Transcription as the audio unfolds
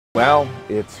Well,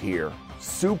 it's here.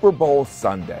 Super Bowl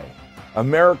Sunday.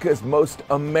 America's most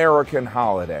American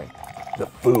holiday. The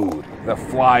food, the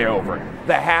flyover,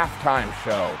 the halftime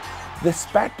show. The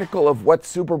spectacle of what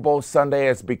Super Bowl Sunday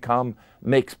has become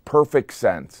makes perfect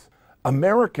sense.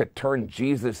 America turned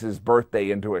Jesus'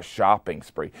 birthday into a shopping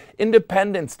spree,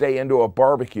 Independence Day into a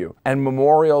barbecue, and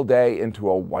Memorial Day into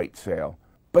a white sale.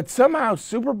 But somehow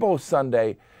Super Bowl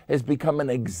Sunday has become an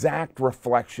exact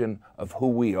reflection of who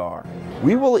we are.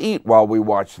 We will eat while we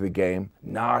watch the game.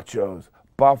 Nachos,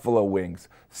 buffalo wings,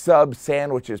 subs,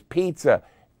 sandwiches, pizza,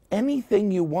 anything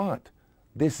you want.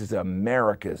 This is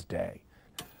America's Day.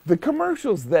 The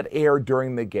commercials that air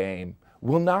during the game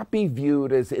will not be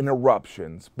viewed as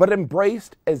interruptions, but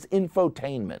embraced as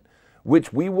infotainment,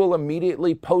 which we will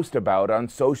immediately post about on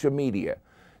social media,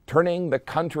 turning the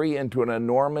country into an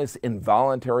enormous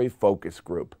involuntary focus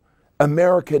group.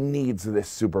 America needs this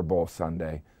Super Bowl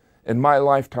Sunday. In my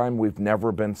lifetime, we've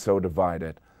never been so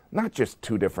divided. Not just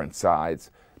two different sides,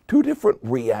 two different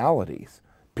realities.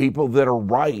 People that are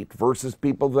right versus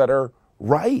people that are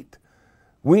right.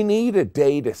 We need a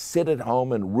day to sit at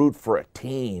home and root for a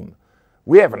team.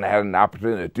 We haven't had an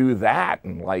opportunity to do that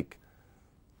in like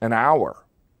an hour.